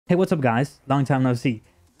Hey, what's up, guys? Long time no see.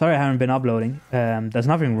 Sorry I haven't been uploading. There's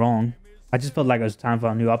nothing wrong. I just felt like it was time for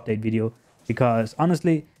a new update video because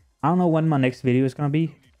honestly, I don't know when my next video is gonna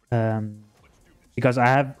be. Because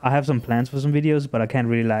I have some plans for some videos, but I can't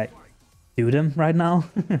really like do them right now.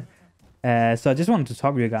 So I just wanted to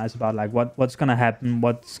talk to you guys about like what's gonna happen,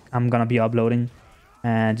 what I'm gonna be uploading,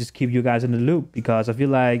 and just keep you guys in the loop because I feel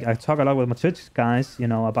like I talk a lot with my Twitch guys, you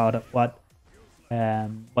know, about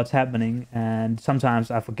what's happening, and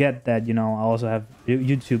sometimes I forget that, you know, I also have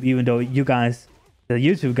YouTube, even though you guys, the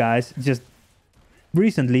YouTube guys, just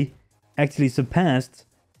recently actually surpassed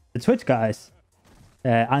the Twitch guys.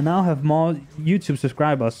 I now have more YouTube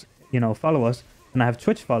subscribers, you know, followers, than I have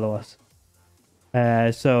Twitch followers.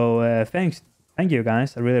 So thank you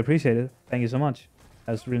guys, I really appreciate it. Thank you so much.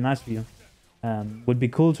 That's really nice of you. Would be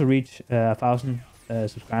cool to reach 1,000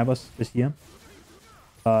 subscribers this year,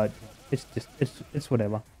 but it's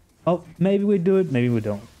whatever. Oh, maybe we do it, maybe we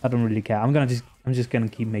don't. I don't really care. I'm just gonna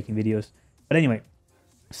keep making videos. But anyway,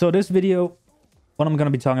 so this video, what I'm gonna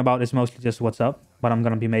be talking about is mostly just what's up, what I'm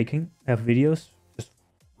gonna be making videos, just,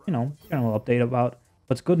 you know, general update about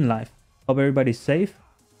what's good in life. Hope everybody's safe.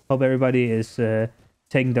 Hope everybody is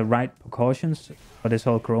taking the right precautions for this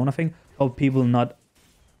whole corona thing. Hope people not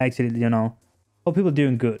actually, you know, hope people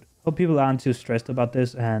doing good. Hope people aren't too stressed about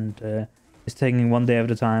this and is taking one day at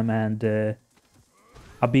a time and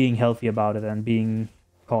are being healthy about it and being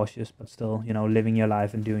cautious, but still, you know, living your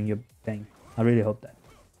life and doing your thing. I really hope that.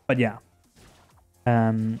 But yeah.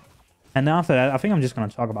 And then after that, I think I'm just going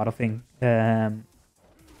to talk about a thing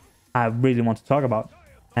I really want to talk about.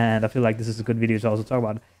 And I feel like this is a good video to also talk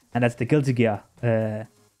about. And that's the Guilty Gear netcode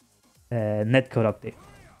update.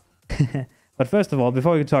 But first of all,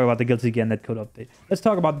 before we talk about the Guilty Gear netcode update, let's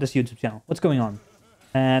talk about this YouTube channel. What's going on?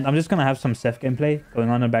 And I'm just going to have some Seth gameplay going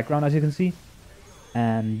on in the background, as you can see.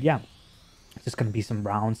 And yeah, it's just going to be some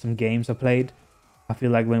rounds, some games I played. I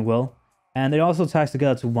feel like went well. And it also ties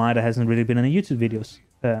together to why there hasn't really been any YouTube videos.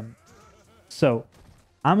 So,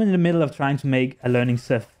 I'm in the middle of trying to make a Learning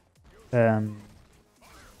Seth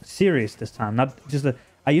series this time. Not just a...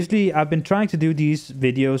 I've been trying to do these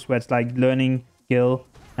videos where it's like learning Gil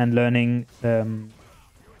and learning Kage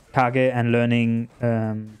and learning...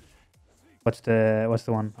 What's the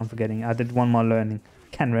one? I'm forgetting. I did one more learning.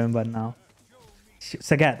 Can't remember it now.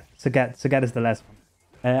 Sagat is the last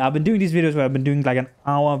one. I've been doing these videos where I've been doing like an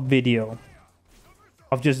hour video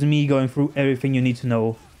of just me going through everything you need to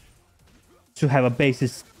know to have a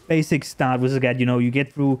basic start with Sagat. You know, you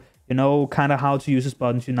get through, you know, kind of how to use his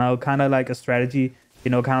buttons, you know, kind of like a strategy, you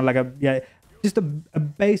know, kind of like just a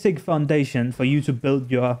basic foundation for you to build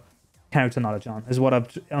your character knowledge on is what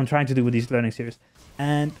I'm trying to do with these learning series.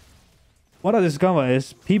 And what I discover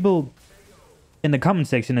is people in the comment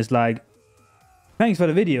section is like, thanks for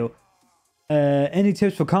the video. Any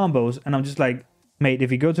tips for combos? And I'm just like, mate,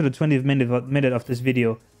 if you go to the 20th minute of this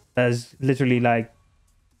video, there's literally like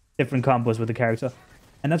different combos with the character.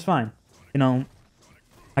 And that's fine. You know,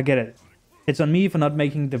 I get it. It's on me for not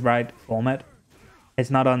making the right format. It's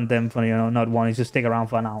not on them for, you know, not wanting to stick around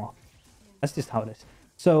for an hour. That's just how it is.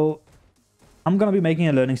 So I'm going to be making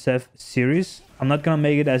a Learning Seth series. I'm not going to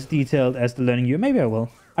make it as detailed as the Learning You. Maybe I will.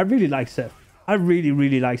 I really like Seth. I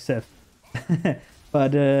really like Seth.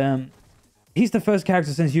 But he's the first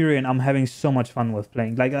character since Yuri, and I'm having so much fun with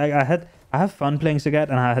playing. Like I have fun playing Sagat,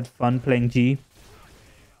 and I had fun playing G.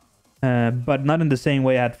 But not in the same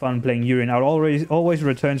way I had fun playing Urian. I would always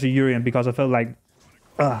return to Urian because I felt like,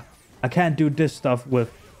 I can't do this stuff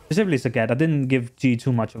with specifically Sagat. I didn't give G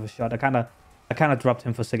too much of a shot. I kind of dropped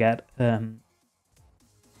him for Sagat.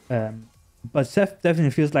 But Seth definitely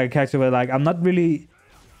feels like a character where like I'm not really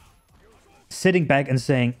sitting back and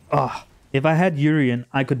saying, if I had Urian,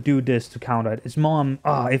 I could do this to counter it. It's more,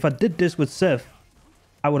 if I did this with Seth,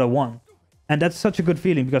 I would have won. And that's such a good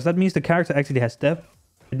feeling because that means the character actually has depth.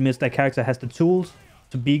 It means that character has the tools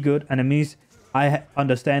to be good. And it means I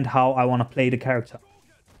understand how I want to play the character.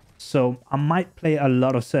 So I might play a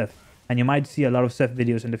lot of Seth. And you might see a lot of Seth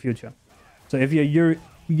videos in the future. So if you're a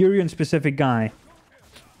Urian specific guy,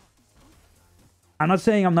 I'm not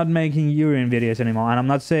saying I'm not making Urian videos anymore. And I'm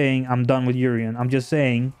not saying I'm done with Urian. I'm just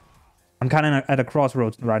saying I'm kind of at a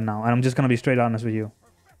crossroads right now. And I'm just going to be straight honest with you.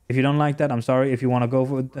 If you don't like that, I'm sorry. If you want to go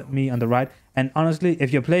for me on the right. And honestly,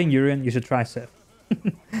 if you're playing Urian, you should try Seth.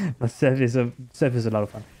 But Seth is a lot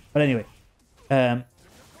of fun. But anyway.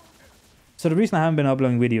 So the reason I haven't been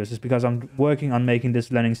uploading videos is because I'm working on making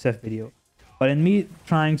this Learning Seth video. But in me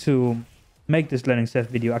trying to make this Learning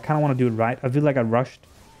Seth video, I kind of want to do it right. I feel like I rushed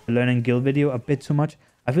the Learning Guild video a bit too much.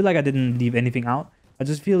 I feel like I didn't leave anything out. I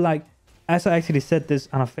just feel like, as I actually said this,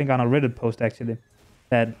 and I think on a Reddit post actually,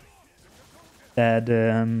 that that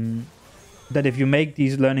that if you make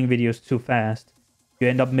these learning videos too fast, you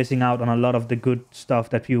end up missing out on a lot of the good stuff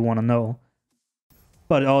that people want to know.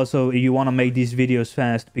 But also, you want to make these videos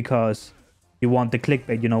fast because you want the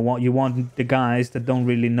clickbait, you know, you want the guys that don't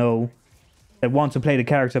really know, that want to play the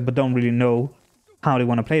character but don't really know how they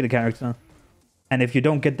want to play the character. And if you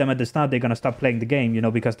don't get them at the start, they're going to stop playing the game, you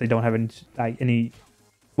know, because they don't have any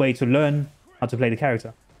way to learn how to play the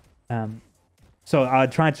character. So I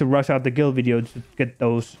tried to rush out the guild video to get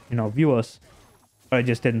those, you know, viewers, but it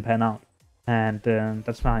just didn't pan out. And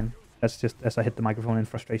that's fine. That's just as I hit the microphone in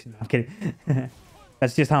frustration. I'm kidding.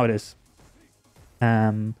 That's just how it is.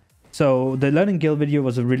 So the learning guild video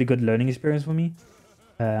was a really good learning experience for me.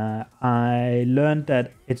 I learned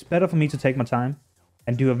that it's better for me to take my time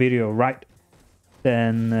and do a video right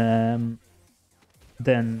than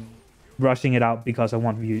rushing it out because I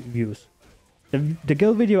want views. The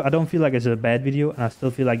guild video, I don't feel like it's a bad video, and I still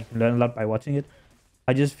feel like you can learn a lot by watching it.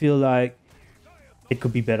 I just feel like it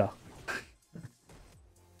could be better.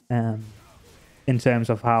 In terms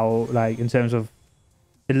of how, like, in terms of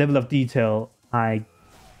the level of detail I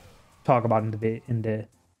talk about in the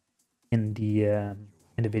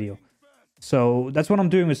video. So that's what I'm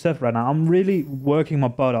doing with Seth right now. I'm really working my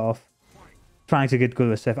butt off trying to get good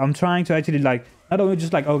with Seth. I'm trying to actually, like, not only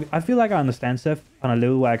just like, oh, I feel like I understand Seth on a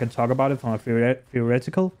level where I can talk about it from a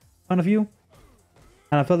theoretical point of view.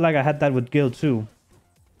 And I felt like I had that with Guild too.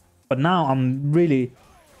 But now I'm really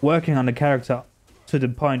working on the character to the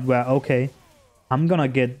point where, okay, I'm gonna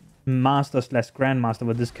get Master/Grandmaster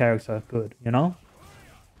with this character good, you know?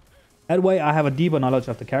 That way I have a deeper knowledge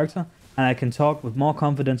of the character, and I can talk with more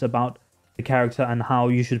confidence about the character and how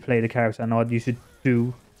you should play the character and what you should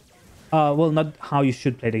do. Well, not how you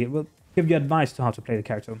should play the game. Well, give you advice to how to play the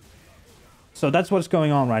character. So that's what's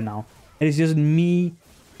going on right now. It is just me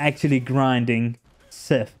actually grinding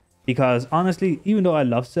Seth. Because honestly, even though I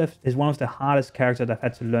love Seth, it's one of the hardest characters I've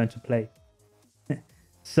had to learn to play.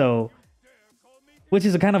 So, which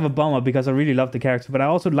is a kind of a bummer because I really love the character, but I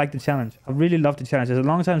also like the challenge. I really love the challenge. It's a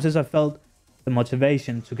long time since I felt the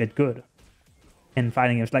motivation to get good in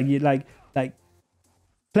fighting games. Like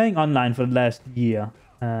playing online for the last year,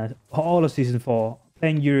 all of season 4,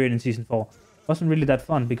 playing Urian in season 4 wasn't really that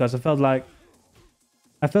fun because I felt like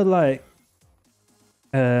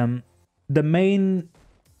the main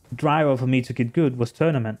driver for me to get good was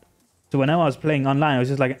tournament. So whenever I was playing online, I was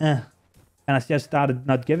just like, and I just started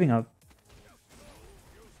not giving up.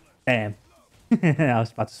 Damn. I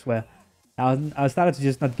was about to swear. I started to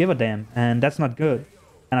just not give a damn, and that's not good.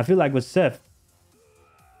 And I feel like with Seth,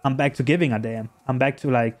 I'm back to giving a damn. I'm back to,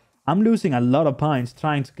 like, I'm losing a lot of points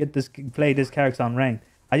trying to play this character on ranked.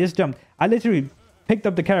 I literally picked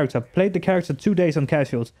up the character, played the character 2 days on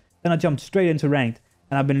casuals, then I jumped straight into ranked,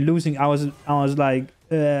 and I've been losing. I was like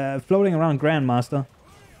floating around Grandmaster,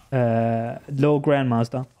 low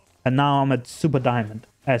Grandmaster, and now I'm at Super Diamond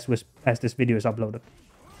as this video is uploaded.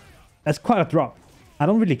 That's quite a drop. I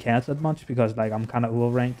don't really care that much because, like, I'm kind of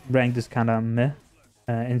overranked. Ranked is kind of meh.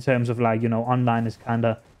 In terms of, like, you know, online is kind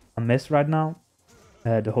of a mess right now.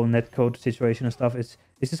 The whole netcode situation and stuff, it's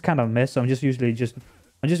just kind of a mess. So I'm just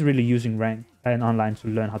really using ranked and online to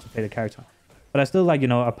learn how to play the character. But I still, like, you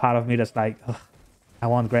know, a part of me that's like, ugh, I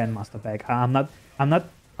want Grandmaster back. I'm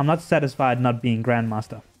not satisfied not being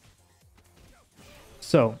Grandmaster.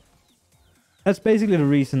 So that's basically the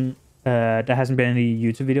reason there hasn't been any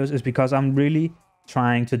YouTube videos, is because I'm really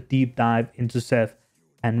trying to deep dive into Seth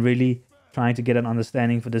and really trying to get an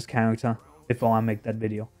understanding for this character before I make that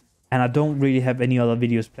video. And I don't really have any other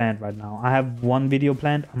videos planned right now. I have one video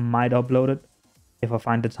planned. I might upload it if I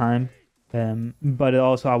find the time. But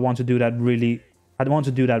also I want to do that really. I want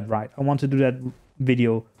to do that right. I want to do that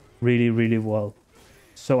video really, really well.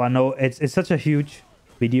 So I know it's such a huge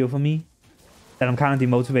video for me that I'm kind of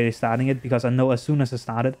demotivated starting it, because I know as soon as I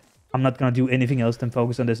start it, I'm not going to do anything else than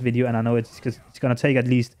focus on this video. And I know it's going to take at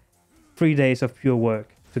least 3 days of pure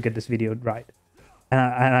work to get this video right. And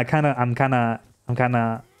I'm kind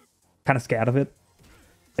of scared of it.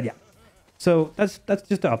 But yeah. So that's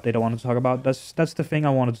just the update I wanted to talk about. That's the thing I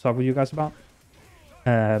wanted to talk with you guys about.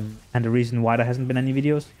 And the reason why there hasn't been any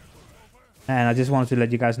videos. And I just wanted to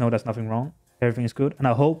let you guys know there's nothing wrong. Everything is good. And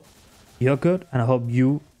I hope you're good. And I hope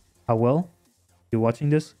you are well. You're watching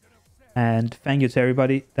this. And thank you to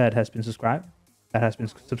everybody that has been subscribing.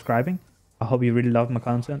 I hope you really love my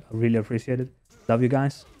content. I really appreciate it. Love you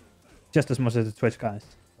guys. Just as much as the Twitch guys.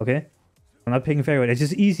 Okay? I'm not picking favorite. It's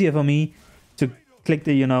just easier for me to click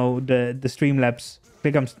the, you know, the Streamlabs,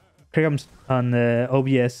 click on the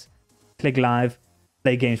OBS, click live,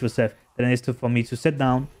 play games with Seth, than it is for me to sit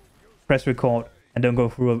down, press record, and then go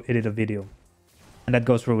through and edit a video. and that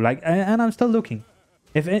goes through. Like, and I'm still looking.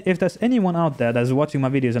 If there's anyone out there that's watching my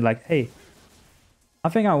videos and like, hey, I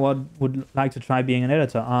think I would like to try being an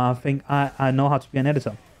editor. I think I know how to be an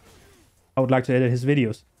editor. I would like to edit his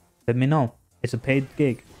videos. Let me know. It's a paid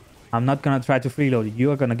gig. I'm not gonna try to freeload it.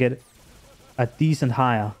 You are gonna get a decent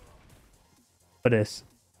hire for this.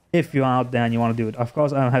 If you're out there and you want to do it. Of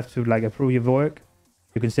course, I don't have to like approve your work.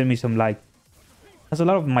 You can send me some like... There's a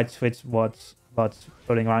lot of my Twitch bots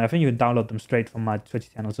floating around. I think you can download them straight from my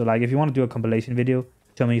Twitch channel. So like if you want to do a compilation video,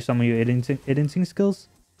 show me some of your editing skills,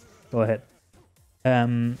 go ahead.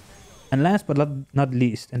 And last but not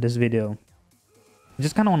least in this video, I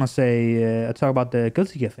just kind of want to say, talk about the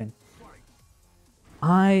Guilty Gear thing.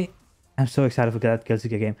 I am so excited for that Guilty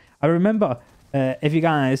Gear game. I remember, if you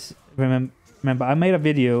guys remember, I made a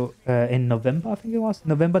video in November, I think it was,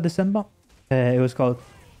 December. It was called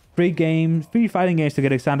Free Fighting Games to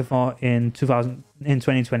Get Excited For in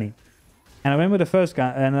 2020. And I remember the first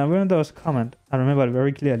guy, and I remember there was a comment. I remember it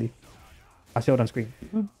very clearly. I showed it on screen.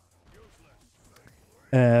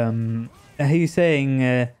 He's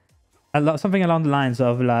saying something along the lines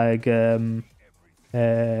of like, Grand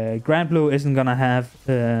Blue isn't gonna have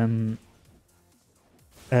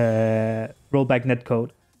rollback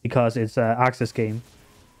netcode because it's an access game,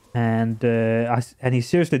 and he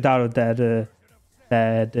seriously doubted that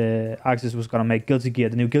Access was gonna make Guilty Gear,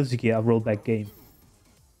 the new Guilty Gear, a rollback game.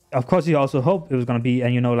 Of course, he also hoped it was gonna be,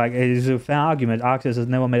 and you know, like, it is a fair argument. Access has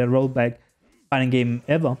never made a rollback fighting game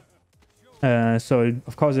ever, so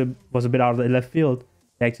of course it was a bit out of the left field.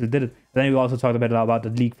 They actually did it. But then we also talked a bit about the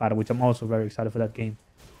League Fighter, which I'm also very excited for that game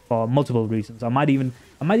for multiple reasons. I might even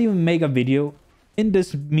make a video in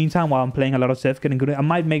this meantime while I'm playing a lot of Seth, getting good. I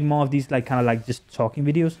might make more of these like kind of like just talking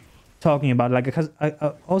videos, talking about like, because I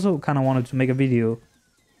also kind of wanted to make a video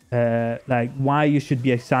like why you should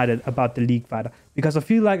be excited about the League Fighter, because I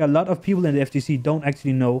feel like a lot of people in the FGC don't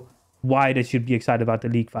actually know why they should be excited about the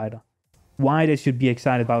League Fighter, why they should be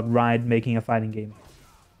excited about Riot making a fighting game.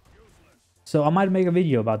 So I might make a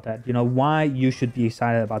video about that, you know, why you should be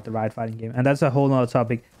excited about the Riot fighting game. And that's a whole other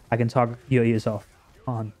topic I can talk your ears off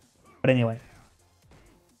on. But anyway,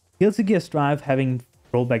 Guilty Gear Strive having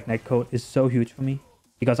rollback netcode is so huge for me,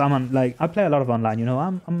 because I'm on, like, I play a lot of online, you know,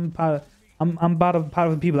 I'm part of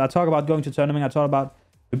the people. I talk about going to tournament, I talk about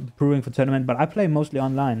improving for tournament, but I play mostly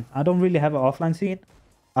online. I don't really have an offline scene.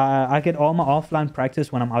 I get all my offline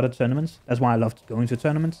practice when I'm out at tournaments. That's why I love going to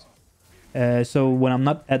tournaments. So when I'm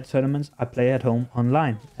not at tournaments, I play at home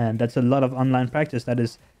online, and that's a lot of online practice. That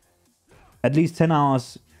is at least 10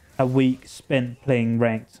 hours a week spent playing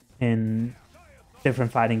ranked in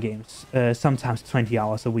different fighting games, sometimes 20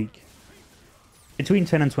 hours a week. Between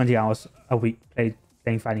 10 and 20 hours a week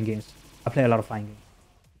playing fighting games. I play a lot of fighting games.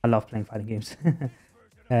 I love playing fighting games.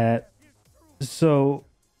 So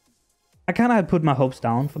I kind of had put my hopes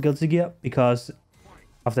down for Guilty Gear because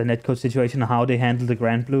of the netcode situation and how they handled the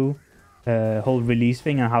Grand Blue whole release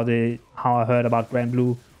thing, and how I heard about Grand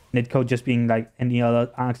Blue netcode just being like any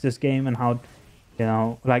other Access game, and how, you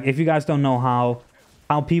know, like, if you guys don't know how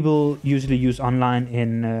people usually use online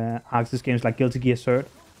in Access games like Guilty Gear Cert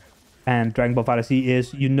and Dragon Ball FighterZ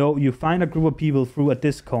is, you know, you find a group of people through a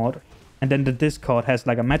Discord, and then the Discord has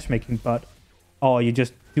like a matchmaking bot, or you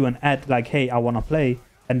just do an ad like, hey, I want to play,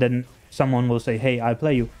 and then someone will say, hey, I'll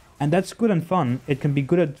play you. And that's good and fun. It can be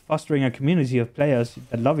good at fostering a community of players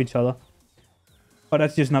that love each other. But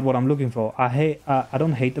that's just not what I'm looking for. I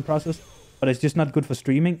don't hate the process, but it's just not good for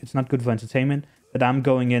streaming. It's not good for entertainment. That I'm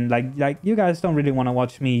going in, like you guys don't really want to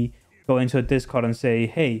watch me go into a Discord and say,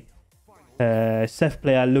 hey, Seth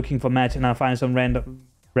player looking for match, and I find some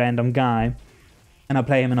random guy and I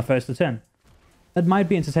play him in a first to 10. That might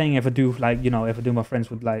be entertaining if I do, like, you know, if I do my friends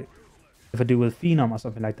with, like, if I do with Phenom or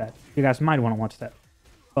something like that. You guys might want to watch that.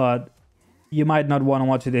 But you might not want to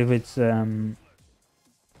watch it if it's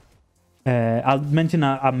I'll mention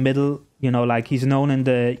a middle, you know, like, he's known in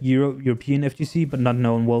the European FGC but not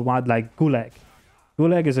known worldwide, like Gulag.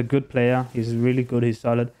 Gulag is a good player. He's really good. He's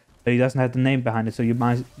solid, but he doesn't have the name behind it, so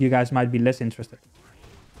you guys might be less interested.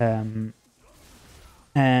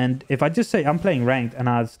 And if I just say I'm playing ranked and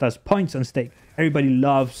there's points on stake, everybody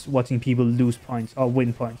loves watching people lose points or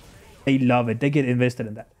win points. They love it. They get invested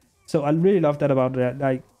in that. So I really love that about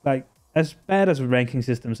that. Like as bad as ranking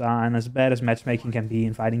systems are and as bad as matchmaking can be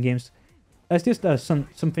in fighting games, there's just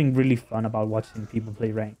something really fun about watching people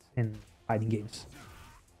play ranked in fighting games.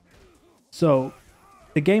 So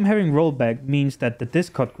the game having rollback means that the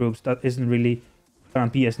Discord groups that isn't really going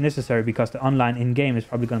to be as necessary, because the online in-game is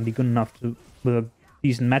probably going to be good enough to, with a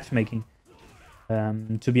decent matchmaking,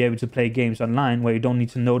 to be able to play games online where you don't need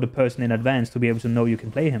to know the person in advance to be able to know you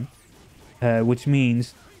can play him. Which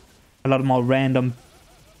means a lot more random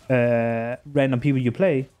people you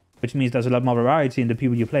play, which means there's a lot more variety in the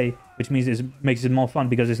people you play, which means it makes it more fun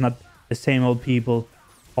because it's not the same old people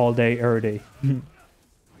all day, every day.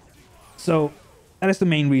 So that is the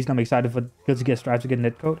main reason I'm excited for Guilty Gear Strive to get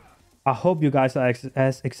netcode. I hope you guys are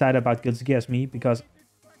as excited about Guilty Gear as me, because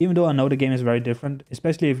even though I know the game is very different,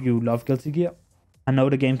 especially if you love Guilty Gear, I know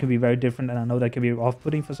the game can be very different, and I know that can be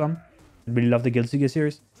off-putting for some. I really love the Guilty Gear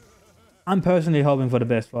series. I'm personally hoping for the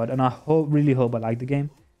best for it, and I really hope I like the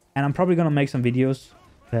game. And I'm probably going to make some videos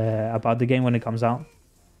about the game when it comes out.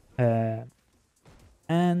 And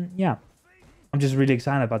yeah, I'm just really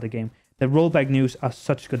excited about the game. The rollback news are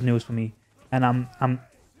such good news for me. And I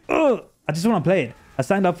just want to play it. I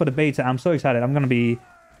signed up for the beta. I'm so excited.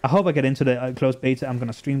 I hope I get into the closed beta. I'm going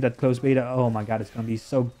to stream that closed beta. Oh my god, it's going to be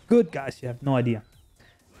so good, guys. You have no idea.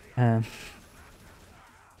 I'm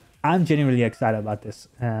genuinely excited about this.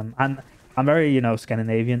 I'm very,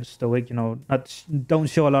 Scandinavian, stoic, don't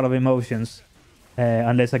show a lot of emotions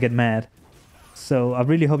unless I get mad. So I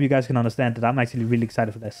really hope you guys can understand that I'm actually really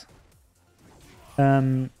excited for this.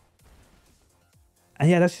 And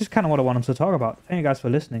yeah, that's just kind of what I wanted to talk about. Thank you guys for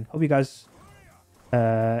listening. Hope you guys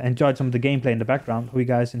enjoyed some of the gameplay in the background. Hope you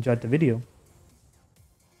guys enjoyed the video.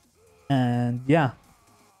 And yeah,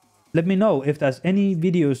 let me know if there's any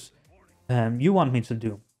videos you want me to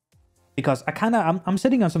do. Because I'm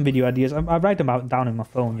sitting on some video ideas. I write them down in my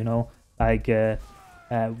phone, like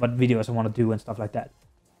what videos I want to do and stuff like that.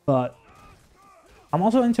 But I'm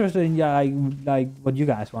also interested in like what you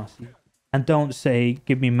guys want to see. And don't say,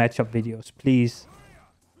 give me matchup videos, please.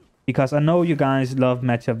 Because I know you guys love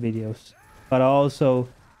matchup videos. But also,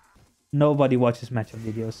 nobody watches matchup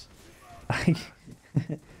videos. Like,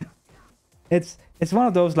 it's one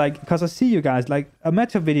of those, like, because I see you guys, like, a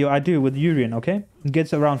matchup video I do with Urian, okay? It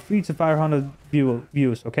gets around 300 to 500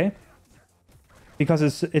 views, okay? Because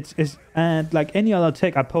it's and like any other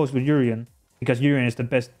tech I post with Urian, because Urian is the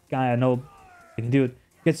best guy I know that can do it,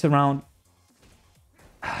 gets around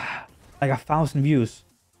like 1,000 views.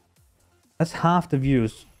 That's half the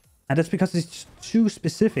views. And that's because it's too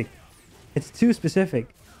specific. It's too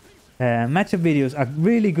specific. Matchup videos are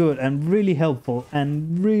really good and really helpful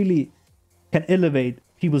and really can elevate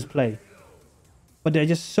people's play. But they're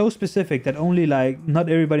just so specific that only, like, not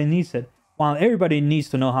everybody needs it. While everybody needs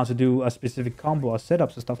to know how to do a specific combo or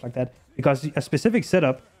setups and stuff like that. Because a specific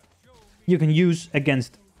setup you can use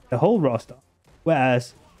against the whole roster.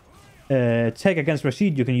 Whereas tech against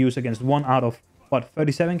Rashid you can use against 1 out of, what,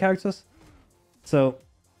 37 characters? So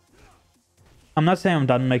I'm not saying I'm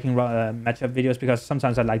done making matchup videos, because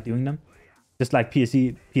sometimes I like doing them. Just like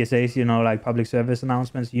PSAs, like public service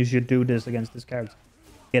announcements. You should do this against this character.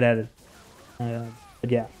 Get at it. But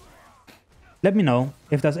yeah. Let me know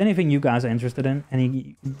if there's anything you guys are interested in.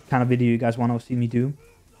 Any kind of video you guys want to see me do.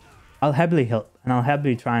 I'll happily help. And I'll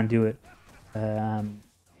happily try and do it.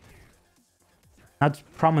 Not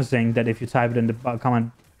promising that if you type it in the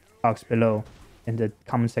comment box below, in the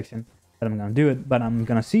comment section, that I'm going to do it. But I'm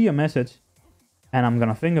going to see your message. And I'm going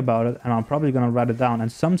to think about it. And I'm probably going to write it down.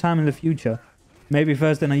 And sometime in the future, maybe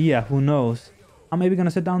first in a year, who knows, I'm maybe going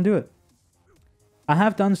to sit down and do it. I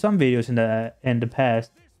have done some videos in the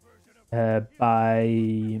past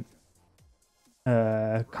by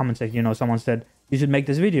comment section. Someone said, you should make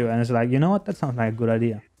this video. And it's like, you know what? That sounds like a good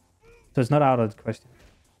idea. So it's not out of the question.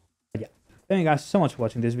 But yeah. Thank you guys so much for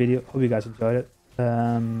watching this video. Hope you guys enjoyed it.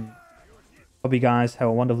 Hope you guys have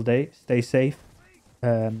a wonderful day. Stay safe.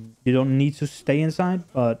 You don't need to stay inside,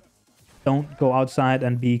 but don't go outside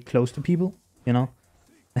and be close to people,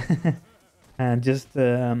 And just,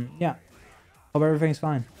 yeah. Hope everything's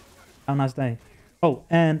fine. Have a nice day. Oh,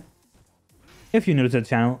 and if you're new to the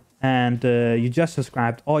channel and you just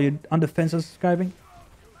subscribed, or you're on the fence of subscribing,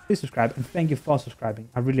 please subscribe, and thank you for subscribing.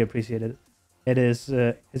 I really appreciate it.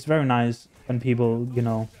 It's very nice when people,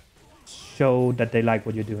 show that they like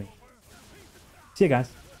what you're doing. See you guys.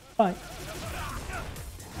 Bye.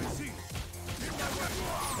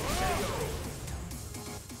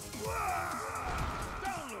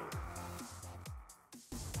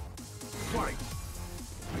 Fight!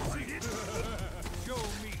 Show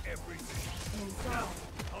me everything.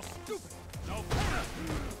 How stupid! No.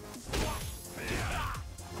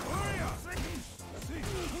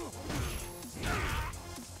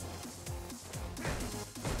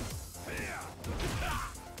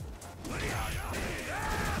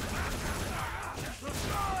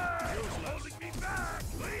 Holding me back!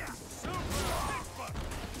 Super!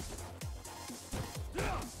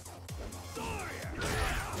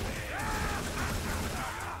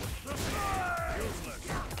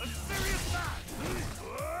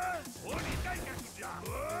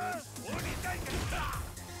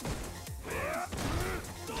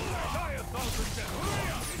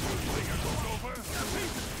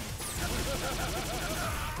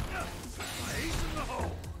 Ace in the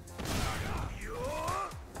hole.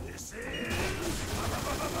 This is.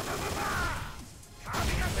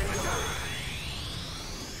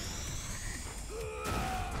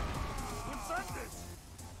 What's that? This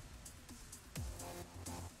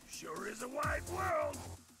sure is a wide world.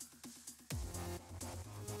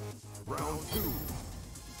 Round 2.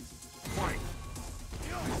 Fight!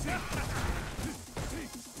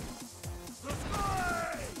 The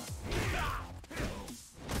sky!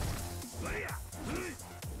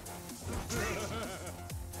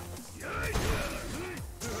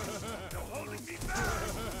 No holding me back!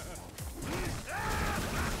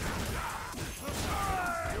 The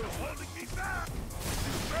sky! You're holding me back!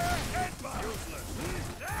 Headbutt! Useless!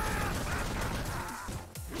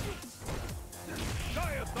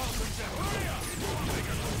 Die 1,000 deaths! Make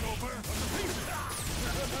it look over!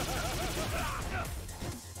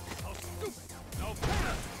 How stupid! Now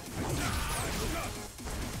panic!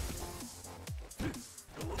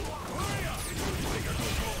 Make it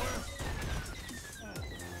look over!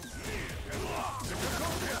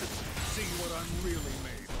 See what I'm really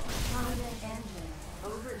made of. Combat engine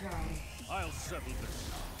overdrive. I'll settle this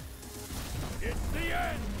now. It's the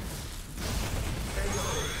end!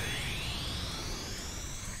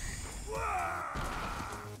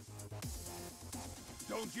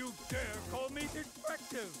 Don't you dare call me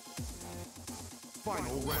defective!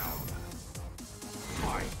 Final round.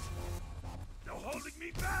 Fight! No holding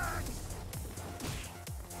me back!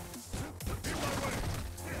 In my way!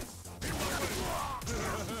 In my way!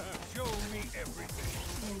 Show me everything!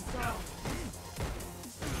 Insult.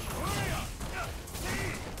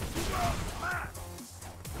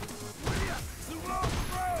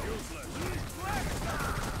 Useless!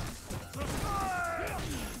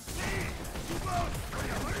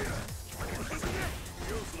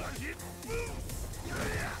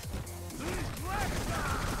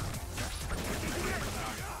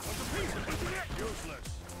 Useless!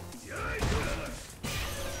 Useless!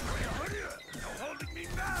 No holding me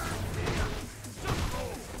back!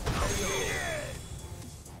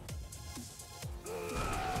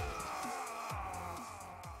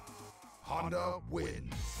 Honda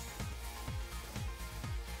wins.